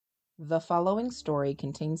The following story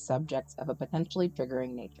contains subjects of a potentially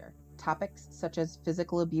triggering nature. Topics such as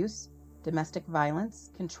physical abuse, domestic violence,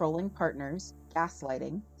 controlling partners,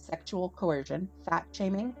 gaslighting, sexual coercion, fat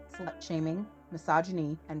shaming, slut shaming,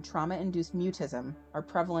 misogyny, and trauma-induced mutism are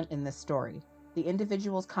prevalent in this story. The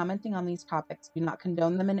individuals commenting on these topics do not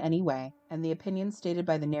condone them in any way, and the opinions stated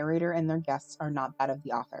by the narrator and their guests are not that of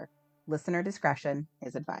the author. Listener discretion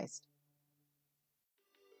is advised.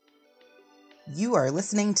 You are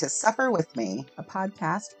listening to Suffer With Me, a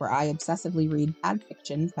podcast where I obsessively read bad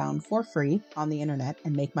fiction found for free on the internet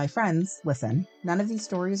and make my friends listen. None of these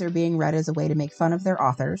stories are being read as a way to make fun of their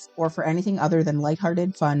authors, or for anything other than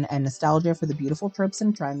lighthearted fun and nostalgia for the beautiful tropes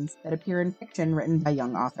and trends that appear in fiction written by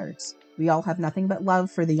young authors. We all have nothing but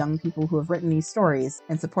love for the young people who have written these stories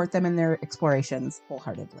and support them in their explorations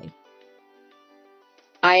wholeheartedly.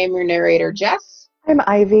 I am your narrator, Jess. I'm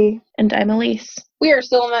Ivy. And I'm Elise. We are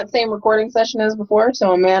still in that same recording session as before,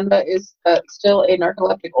 so Amanda is still a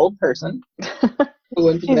narcoleptic old person.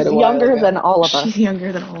 She's younger than all of us. She's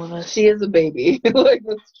younger than all of us. She is a baby.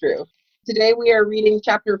 That's true. Today we are reading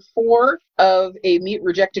chapter 4 of A Mute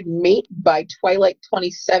Rejected Mate by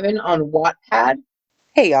Twilight27 on Wattpad.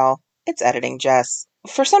 Hey y'all, it's Editing Jess.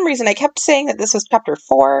 For some reason I kept saying that this was chapter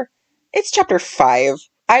 4. It's chapter 5.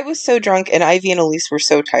 I was so drunk and Ivy and Elise were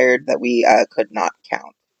so tired that we could not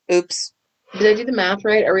count. Oops. Did I do the math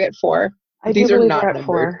right? Are we at 4? These are not numbered.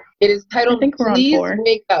 4. It is titled, I think we're Please on 4.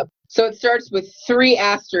 Wake Up. So it starts with 3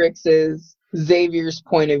 asterisks, Xavier's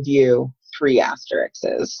point of view, 3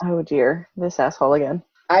 asterisks. Oh dear, this asshole again.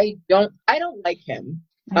 I don't like him.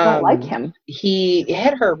 I don't like him. He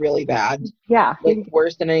hit her really bad. Yeah. Like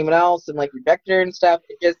worse than anyone else, and like rejected her and stuff.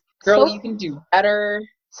 It just, girl, you can do better.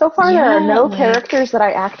 So far, there are no characters that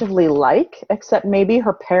I actively like, except maybe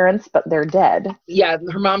her parents, but they're dead. Yeah,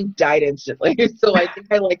 her mom died instantly, so I think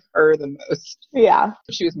I like her the most. Yeah.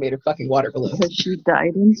 She was made of fucking water balloons. Because she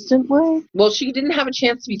died instantly? Well, she didn't have a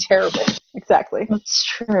chance to be terrible. Exactly. That's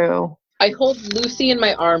true. I hold Lucy in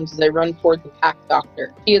my arms as I run toward the pack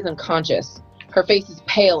doctor. She is unconscious. Her face is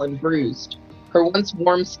pale and bruised. Her once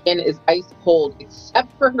warm skin is ice cold,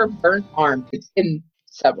 except for her burnt arm. It's been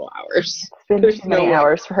several hours. It's been too many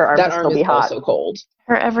hours for her arm to still be hot. That arm is also cold.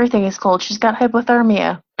 Her everything is cold. She's got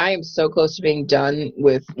hypothermia. I am so close to being done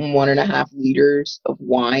with 1.5 liters of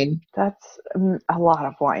wine. That's a lot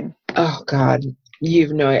of wine. Oh, God.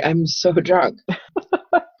 You've no idea. I'm so drunk.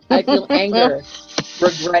 I feel anger,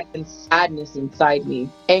 regret, and sadness inside me.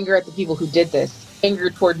 Anger at the people who did this. Anger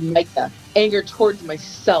toward Micah. Anger towards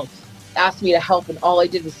myself. Asked me to help, and all I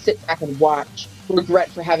did was sit back and watch. Regret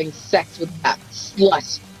for having sex with that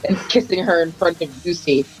slut and kissing her in front of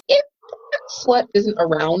Lucy. If that slut isn't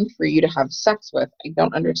around for you to have sex with, I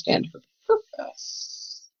don't understand her purpose.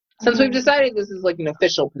 Since we've decided this is like an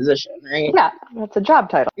official position, right? Yeah, that's a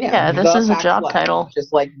job title. Yeah, this is a job title.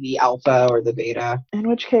 Just like the alpha or the beta. In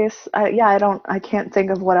which case, I can't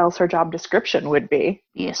think of what else her job description would be.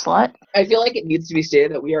 Be a slut? I feel like it needs to be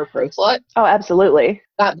stated that we are pro slut. Oh, absolutely.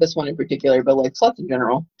 Not this one in particular, but like sluts in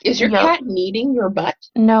general. Is your cat kneading your butt?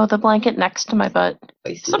 No, the blanket next to my butt.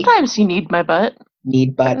 Sometimes you need my butt.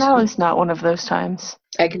 Need butt. But now is not one of those times.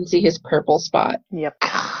 I can see his purple spot. Yep.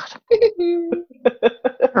 God.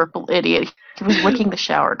 Purple idiot. He was licking the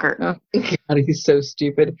shower curtain. God, he's so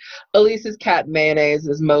stupid. Elise's cat Mayonnaise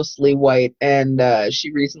is mostly white, and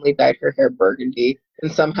she recently dyed her hair burgundy.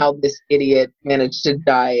 And somehow this idiot managed to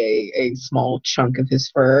dye a small chunk of his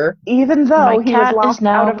fur. Even though My he cat was is locked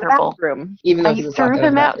now out of the purple. bathroom. Even though I he was threw locked out of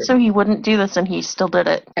him the out bathroom. so he wouldn't do this, and he still did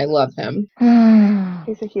it. I love him.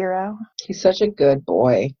 He's a hero. He's such a good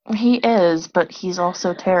boy. He is, but he's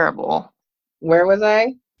also terrible. Where was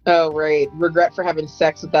I? Oh, right. Regret for having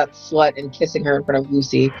sex with that slut and kissing her in front of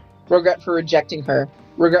Lucy. Regret for rejecting her.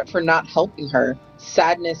 Regret for not helping her.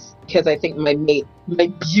 Sadness because I think my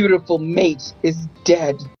beautiful mate, is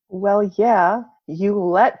dead. Well, yeah. You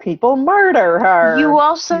let people murder her. You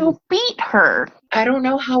also beat her. I don't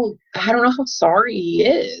know how sorry he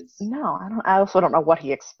is. No, I also don't know what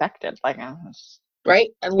he expected. Right?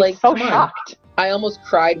 And like, so come on. shocked. I almost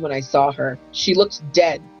cried when I saw her. She looks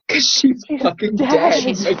dead. Because she's fucking dead. dead.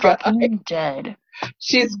 She's my fucking God. dead.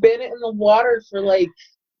 She's been in the water for like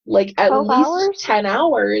at 12 least hours? 10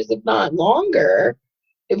 hours, if not longer.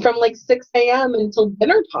 From like 6 a.m. until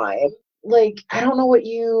dinner time. Like, I don't know what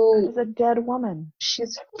you... She's a dead woman.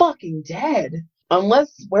 She's fucking dead.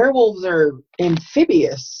 Unless werewolves are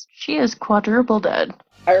amphibious. She is quadruple dead.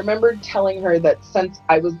 I remember telling her that since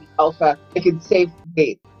I was the alpha, I could save the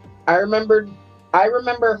mate. I remember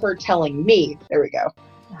her telling me, there we go,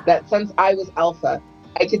 that since I was alpha,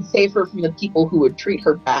 I could save her from the people who would treat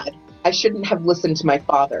her bad. I shouldn't have listened to my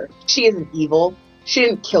father. She isn't evil. She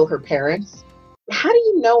didn't kill her parents. How do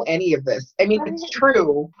you know any of this? I mean, it's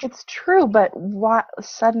true. It's true, but what?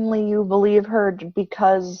 Suddenly you believe her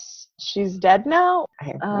because she's dead now? I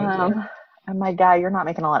have no idea. Oh my God, you're not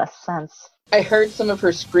making a lot of sense. I heard some of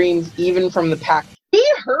her screams even from the pack. He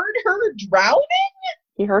heard her drowning?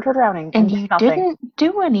 He heard her drowning And did you nothing. didn't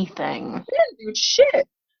do anything. He didn't do shit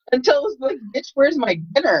until it was like, bitch, where's my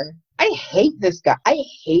dinner? I hate this guy. I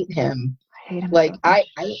hate him. I hate him. Like, so I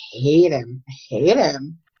hate him. I hate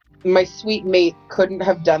him. My sweet mate couldn't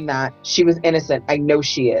have done that. She was innocent. I know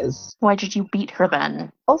she is. Why did you beat her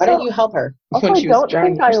then? Also, Why didn't you help her Also, when I she was don't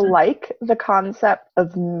drowning? think I like the concept of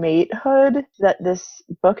matehood that this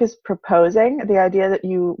book is proposing. The idea that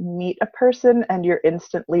you meet a person and you're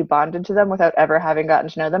instantly bonded to them without ever having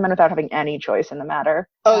gotten to know them and without having any choice in the matter.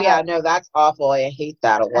 Oh yeah, no, that's awful. I hate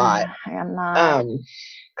that a lot. I am not Um,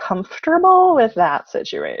 comfortable with that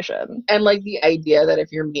situation. and like the idea that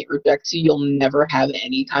if your mate rejects you, you'll never have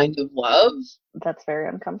any kind of love. That's very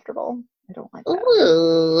uncomfortable. I don't like that.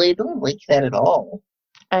 Ooh, I don't like that at all.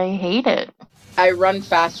 I hate it. I run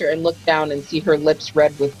faster and look down and see her lips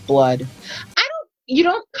red with blood. You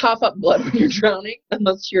don't cough up blood when you're drowning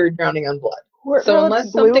unless you're drowning on blood. Were So her unless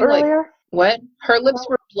lips blue something like- earlier? What? Her lips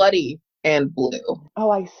were bloody and blue. Oh,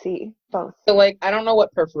 I see. Both. So like, I don't know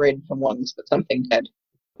what perforated her lungs, but something did.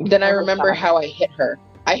 Then I remember how I hit her.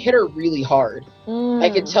 I hit her really hard. I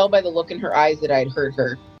could tell by the look in her eyes that I'd hurt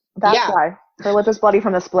her. That's Yeah. why. Her lip is bloody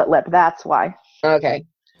from the split lip. That's why. Okay.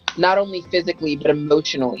 Not only physically, but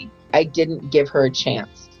emotionally. I didn't give her a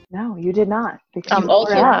chance. No, you did not. Because You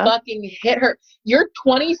also yeah. fucking hit her. You're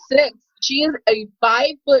 26. She is a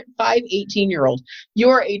 5'5", 18-year-old. You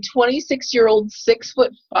are a 26-year-old,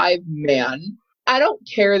 6'5" man. I don't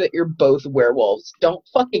care that you're both werewolves. Don't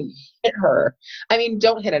fucking hit her. I mean,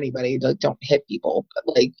 don't hit anybody. Like, don't hit people.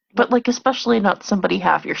 But like, especially not somebody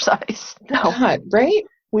half your size. No, God, right?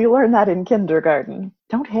 we learned that in kindergarten.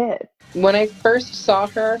 Don't hit. When I first saw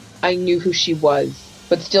her, I knew who she was.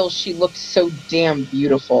 But still, she looked so damn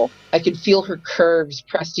beautiful. I could feel her curves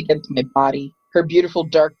pressed against my body. Her beautiful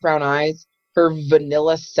dark brown eyes. Her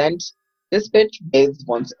vanilla scent. This bitch bathes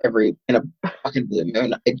once in a fucking blue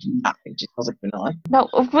moon. I do not think she smells like vanilla. No,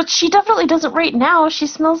 but she definitely doesn't right now. She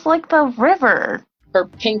smells like the river. Her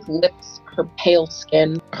pink lips, her pale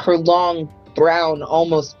skin, her long, brown,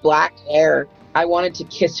 almost black hair. I wanted to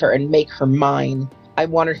kiss her and make her mine. I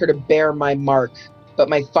wanted her to bear my mark, but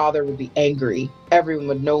my father would be angry. Everyone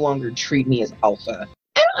would no longer treat me as alpha.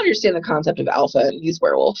 I don't understand the concept of alpha in these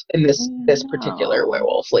werewolves, in this particular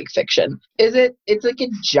werewolf like fiction. It's like a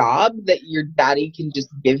job that your daddy can just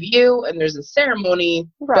give you, and there's a ceremony,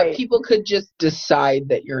 Right. but people could just decide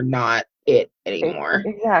that you're not it anymore.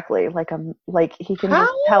 Exactly. Like he can How?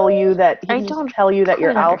 just tell you that I don't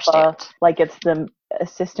you're quite alpha. understand. Like it's the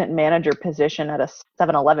assistant manager position at a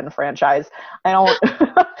 7-Eleven franchise. I don't.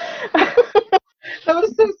 That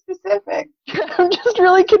was so specific. I'm just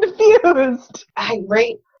really confused.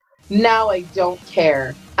 Right now, I don't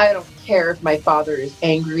care. I don't care if my father is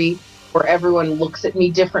angry or everyone looks at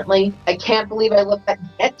me differently. I can't believe I let that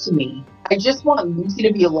get to me. I just want Lucy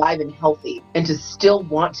to be alive and healthy and to still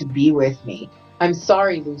want to be with me. I'm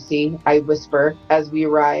sorry, Lucy, I whisper as we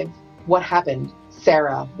arrive. What happened?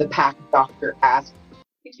 Sarah, the pack doctor, asked.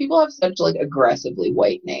 These people have such like aggressively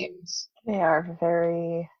white names. They are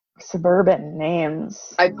very suburban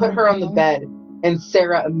names. I put her on the bed, and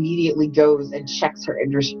Sarah immediately goes and checks her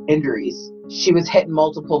injuries. She was hit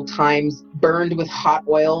multiple times, burned with hot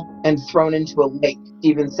oil, and thrown into a lake,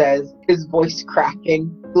 Stephen says, his voice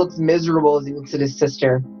cracking. He looks miserable as he looks at his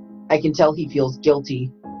sister. I can tell he feels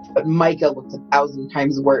guilty, but Micah looks 1,000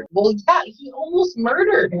 times worse. Well, yeah, he almost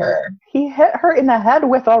murdered her. He hit her in the head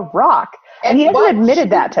with a rock. And he hasn't admitted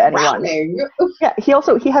that to anyone. Yeah,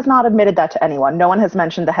 he has not admitted that to anyone. No one has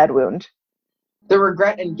mentioned the head wound. The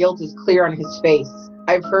regret and guilt is clear on his face.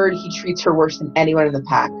 I've heard he treats her worse than anyone in the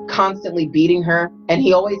pack, constantly beating her, and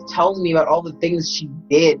he always tells me about all the things she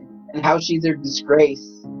did and how she's a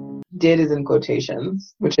disgrace. Did is in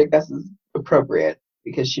quotations, which I guess is appropriate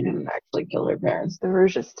because she didn't actually kill her parents. The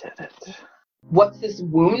Rouges did it. What's this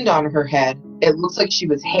wound on her head? It looks like she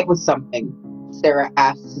was hit with something, Sarah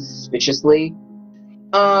asked suspiciously.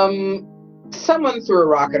 Someone threw a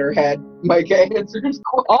rock at her head, Micah answered.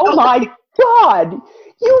 Oh my God!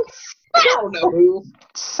 I don't know who.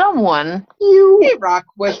 Someone. A rock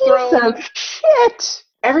was Piece thrown. of shit!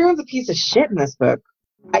 Everyone's a piece of shit in this book.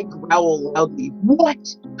 I growl loudly. What?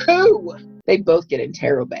 Who? They both get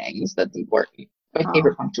interrobangs. That's important. My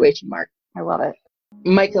favorite punctuation mark. I love it.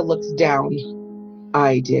 Micah looks down.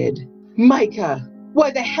 I did. Micah,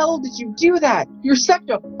 why the hell did you do that? You're such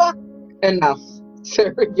a fuck. Enough,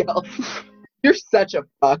 Sarah yelled. You're such a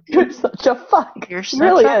fuck. You're such a fuck. You're He such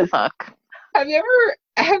really a is. fuck. Have you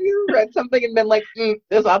ever read something and been like,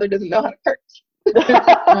 this author doesn't know how to curse?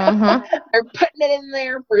 Mm-hmm. They're putting it in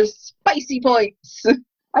there for spicy points.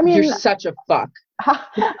 I mean, You're such a fuck.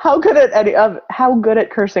 how good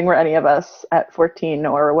at cursing were any of us at 14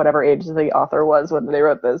 or whatever age the author was when they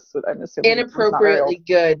wrote this? I'm assuming it was not very old. Inappropriately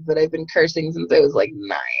good, but I've been cursing since I was like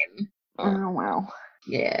 9. Oh wow.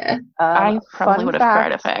 Yeah. I probably fun would have fact-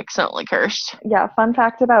 cried if I accidentally cursed. Yeah, fun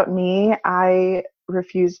fact about me, I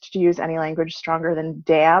refused to use any language stronger than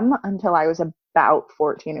damn until I was about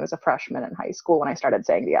 14. It was a freshman in high school when I started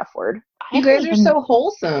saying the F word. You guys are so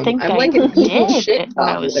wholesome. Think I'm I like an evil did shit when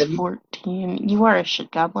I was goblin. 14. You are a shit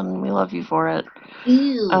goblin, and we love you for it.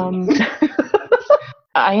 Ew.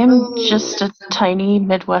 I am just a tiny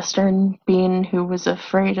Midwestern bean who was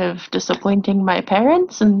afraid of disappointing my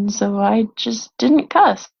parents, and so I just didn't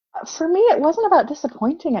cuss. For me, it wasn't about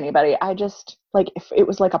disappointing anybody. I just, like, if it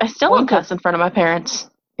was like a I still don't point cuss in front of my parents.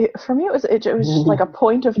 for me, it was just like a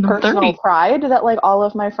point of I'm personal 30. pride that like all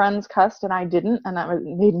of my friends cussed and I didn't, and that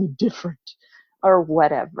made me different or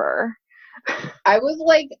whatever. I was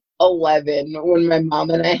like 11 when my mom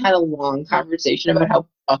and I had a long conversation about how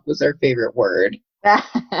fuck was our favorite word.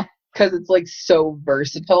 Because it's like so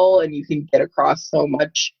versatile and you can get across so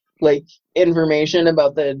much like information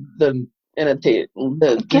about the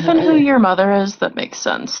Given who your mother is, that makes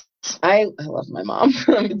sense. I love my mom.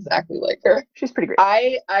 I'm exactly like her. She's pretty great.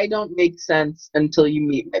 I don't make sense until you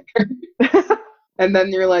meet my parents. And then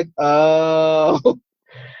you're like, oh,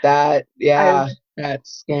 that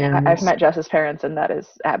scams. I've met Jess's parents, and that is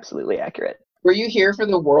absolutely accurate. Were you here for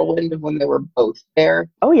the whirlwind of when they were both there?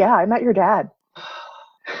 Oh yeah, I met your dad.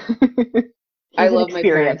 I love my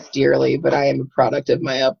parents dearly, but I am a product of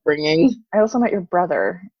my upbringing. I also met your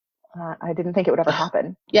brother. I didn't think it would ever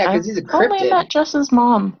happen. Yeah, because he's a Only cryptid. met Jess's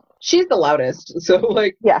mom. She's the loudest, so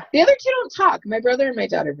like Yeah. the other two don't talk. My brother and my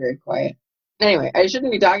dad are very quiet. Anyway, I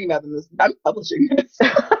shouldn't be talking about them. I'm publishing this.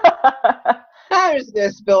 I'm just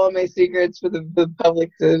gonna spill all my secrets for the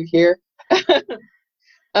public to hear.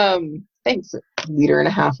 Thanks, liter and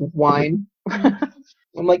a half of wine.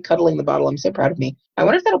 I'm like cuddling the bottle. I'm so proud of me. I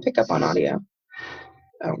wonder if that'll pick up on audio.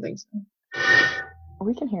 I don't think so.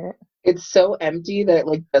 We can hear it. It's so empty that it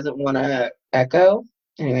like doesn't want to echo.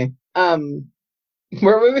 Anyway,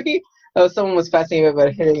 where were we? Oh, someone was fussing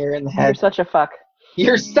about hitting her in the You're head. such a fuck.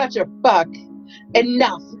 You're such a fuck.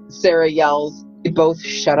 Enough, Sarah yells. They both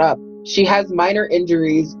shut up. She has minor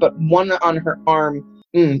injuries, but the one on her arm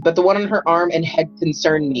and head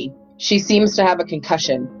concern me. She seems to have a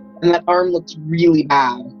concussion, and that arm looks really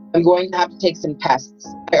bad. I'm going to have to take some tests.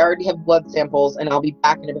 I already have blood samples, and I'll be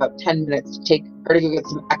back in about 10 minutes to take her to go get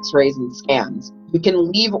some x-rays and scans. You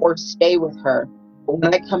can leave or stay with her, but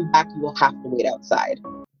when I come back, you will have to wait outside.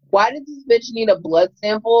 Why does this bitch need a blood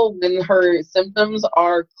sample when her symptoms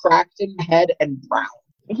are cracked in the head and brown?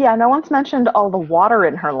 Yeah, no one's mentioned all the water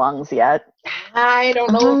in her lungs yet. I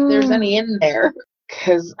don't know if there's any in there.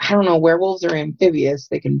 Because, I don't know, werewolves are amphibious.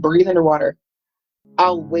 They can breathe underwater.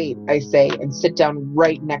 I'll wait, I say, and sit down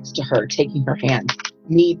right next to her, taking her hand.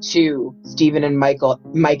 Me too, Stephen and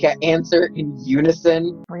Micah answer in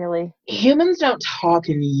unison. Really? Humans don't talk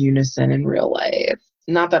in unison in real life.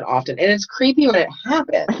 Not that often. And it's creepy when it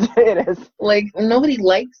happens. It is. Like, nobody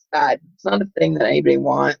likes that. It's not a thing that anybody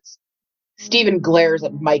wants. Stephen glares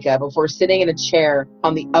at Micah before sitting in a chair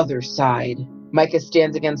on the other side. Micah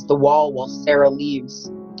stands against the wall while Sarah leaves.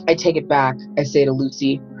 I take it back, I say to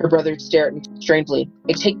Lucy. Her brothers stare at me strangely.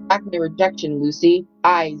 I take back my rejection, Lucy.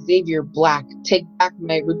 I, Xavier Black, take back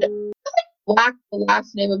my rejection. Black the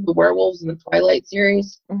last name of the werewolves in the Twilight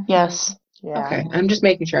series? Yes. Yeah. Okay, I'm just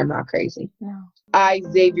making sure I'm not crazy. No. I,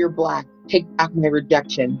 Xavier Black, take back my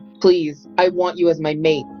rejection. Please, I want you as my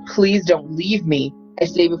mate. Please don't leave me, I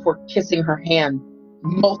say before kissing her hand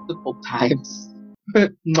multiple times. I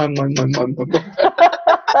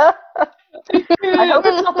hope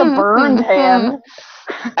it's not the burned hand.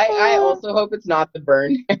 I also hope it's not the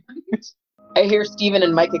burned hand. I hear Stephen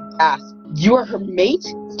and Micah gasp. You are her mate?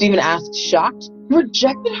 Stephen asks, shocked. You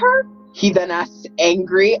rejected her? He then asks,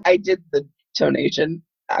 angry. I did the tonation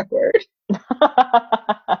backward.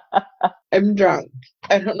 I'm drunk.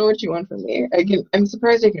 I don't know what you want from me. I'm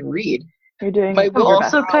surprised I can read. You're doing My I'm will your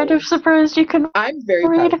also best. kind of surprised you can. I'm very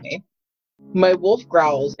proud of me. My wolf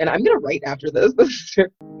growls, and I'm going to write after this.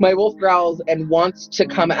 My wolf growls and wants to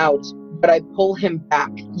come out, but I pull him back.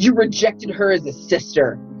 You rejected her as a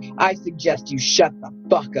sister. I suggest you shut the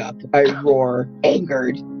fuck up, I roar,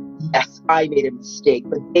 angered. Yes, I made a mistake,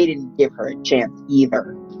 but they didn't give her a chance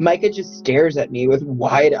either. Micah just stares at me with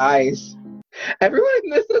wide eyes. Everyone in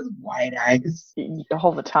this has wide eyes.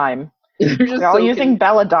 All the time. They're just They're all using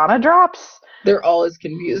belladonna drops? They're all as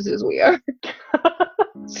confused as we are.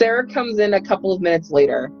 Sarah comes in a couple of minutes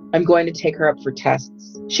later. I'm going to take her up for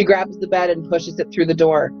tests. She grabs the bed and pushes it through the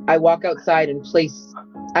door. I walk outside and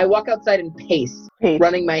pace, Wait.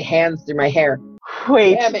 running my hands through my hair.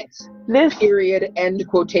 Wait. Damn it. This Period, end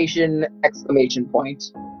quotation, exclamation point.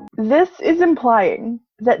 This is implying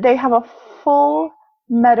that they have a full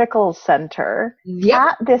medical center Yep.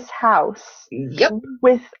 at this house Yep.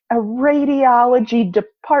 with a radiology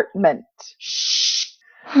department. Shh.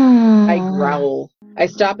 I growl. I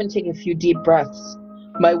stop and take a few deep breaths.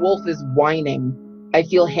 My wolf is whining. I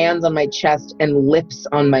feel hands on my chest and lips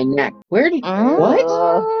on my neck.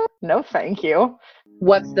 What? No, thank you.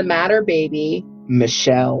 What's the matter, baby?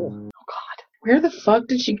 Michelle. Oh, God. Where the fuck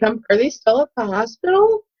did she come? Are they still at the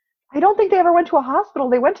hospital? I don't think they ever went to a hospital.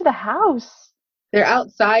 They went to the house. They're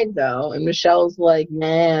outside, though, and Michelle's like,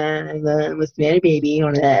 nah, what's the matter, baby?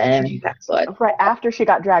 That's what. Right after she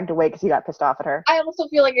got dragged away because he got pissed off at her. I also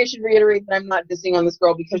feel like I should reiterate that I'm not dissing on this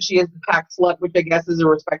girl because she is the pack slut, which I guess is a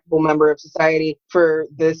respectable member of society for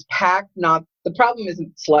this pack. Not the problem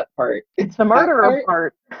isn't the slut part. It's the murderer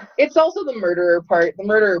part. It's also the murderer part. The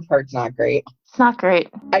murderer part's not great. It's not great.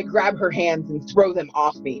 I grab her hands and throw them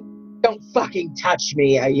off me. Don't fucking touch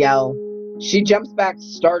me, I yell. She jumps back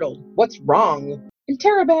startled. What's wrong?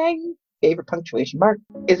 Interrobang. Favorite punctuation mark.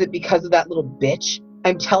 Is it because of that little bitch?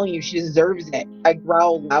 I'm telling you, she deserves it. I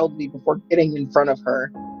growl loudly before getting in front of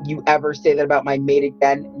her. You ever say that about my mate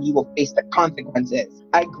again, you will face the consequences.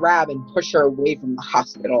 I grab and push her away from the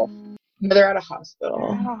hospital. They're at a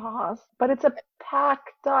hospital. But it's a pack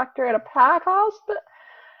doctor at a pack hospital?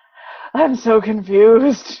 I'm so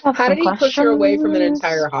confused. How did he push her away from an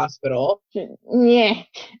entire hospital? Yeah.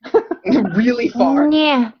 Really far.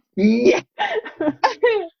 Yeah. Yeah.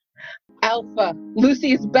 Alpha,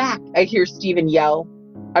 Lucy is back, I hear Stephen yell.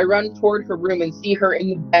 I run toward her room and see her in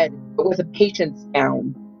the bed, but with a patient's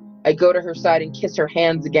gown. I go to her side and kiss her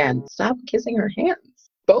hands again. Stop kissing her hands.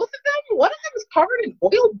 Both of them? One of them is covered in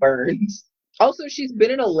oil burns. Also, she's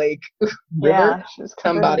been in a lake. River? Yeah, she's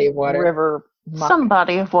Some body of water. River. Muck. Some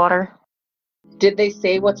body of water. Did they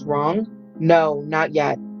say what's wrong? No, not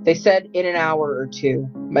yet. They said in an hour or two,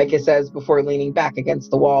 Micah says before leaning back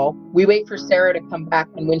against the wall. We wait for Sarah to come back,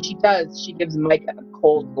 and when she does, she gives Micah a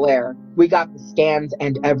cold glare. We got the scans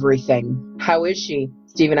and everything. How is she?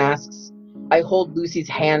 Stephen asks. I hold Lucy's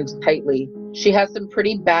hand tightly. She has some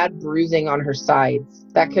pretty bad bruising on her sides.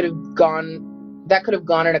 That could have gone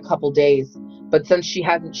in a couple days, but since she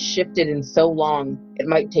hasn't shifted in so long, it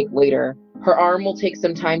might take later. Her arm will take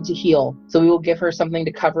some time to heal, so we will give her something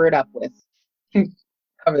to cover it up with.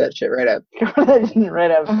 Cover that shit right up.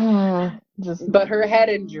 Right up. But her head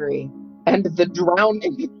injury and the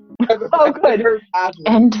drowning. Oh, good.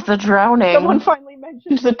 And the drowning. Someone finally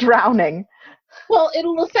mentioned the drowning. Well,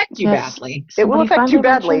 it'll affect you badly. It will Somebody affect you finally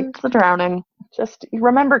badly. mentioned The drowning. Just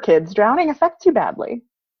remember, kids, drowning affects you badly.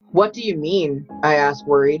 What do you mean? I ask,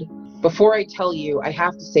 worried. Before I tell you, I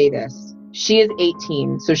have to say this. She is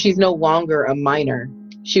 18, so she's no longer a minor.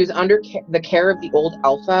 She was under the care of the old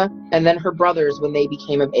Alpha and then her brothers when they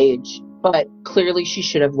became of age. But clearly she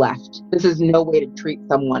should have left. This is no way to treat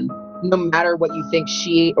someone, no matter what you think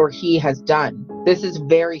she or he has done. This is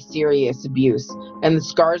very serious abuse, and the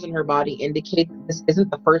scars on her body indicate that this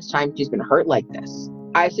isn't the first time she's been hurt like this.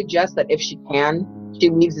 I suggest that if she can,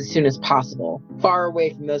 she leaves as soon as possible, far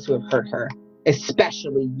away from those who have hurt her.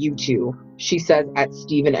 Especially you two, she says at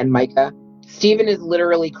Stephen and Micah. Stephen is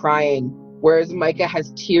literally crying, whereas Micah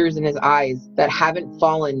has tears in his eyes that haven't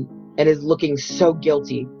fallen and is looking so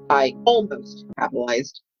guilty. I almost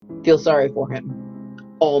capitalized. Feel sorry for him.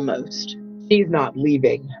 Almost. She's not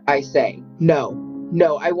leaving, I say.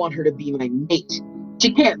 No, I want her to be my mate.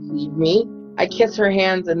 She can't leave me. I kiss her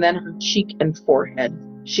hands and then her cheek and forehead.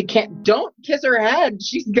 Don't kiss her head.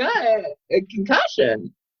 She's got a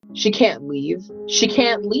concussion. She can't leave.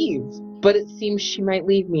 But it seems she might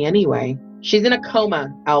leave me anyway. She's in a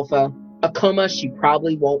coma, Alpha. A coma she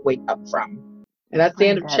probably won't wake up from. And that's the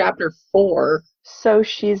end of chapter 4. So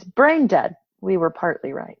she's brain dead. We were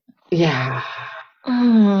partly right. Yeah.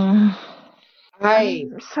 I'm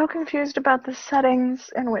so confused about the settings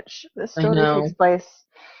in which this story takes place.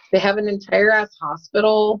 They have an entire ass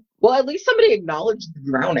hospital. Well, at least somebody acknowledged the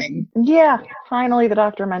drowning. Yeah, finally the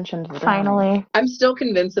doctor mentioned the drowning. Finally. I'm still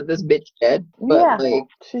convinced that this bitch dead. But yeah,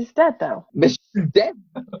 she's dead though. She's dead.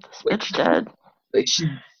 This bitch dead. Like she's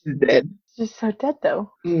dead. She's so dead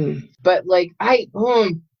though. But like so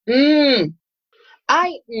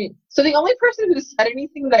the only person who said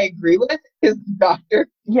anything that I agree with is the doctor.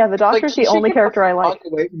 Yeah, the doctor's the only character I like. Walk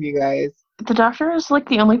away from you guys. The doctor is like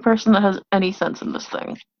the only person that has any sense in this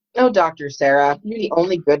thing. Oh, Dr. Sarah, you're the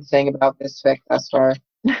only good thing about this fic thus far.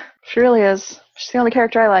 She really is. She's the only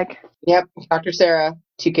character I like. Yep, Dr. Sarah,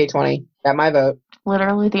 2K20. Got my vote.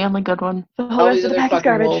 Literally the only good one. The whole All rest these of the other pack is fucking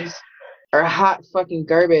garbage. wolves are hot fucking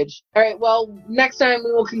garbage. Alright, well, next time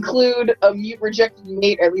we will conclude a mute rejected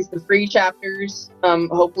mate, at least the free chapters.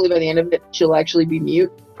 Hopefully by the end of it, she'll actually be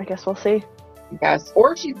mute, I guess we'll see. I guess.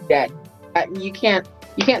 Or she's dead. You can't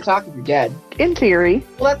talk if you're dead. In theory.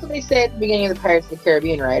 Well, that's what they say at the beginning of the Pirates of the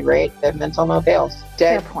Caribbean ride, right? Dead men tell no tales.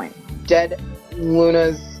 Fair Dead point.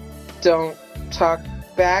 Lunas don't talk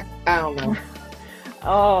back. I don't know.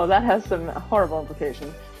 Oh, that has some horrible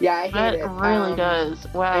implications. Yeah, I hate That it. really does.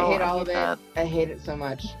 Wow. I hate all of it. that. I hate it so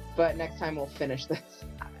much. But next time we'll finish this.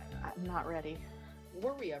 I'm not ready.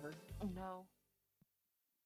 Were we ever? No.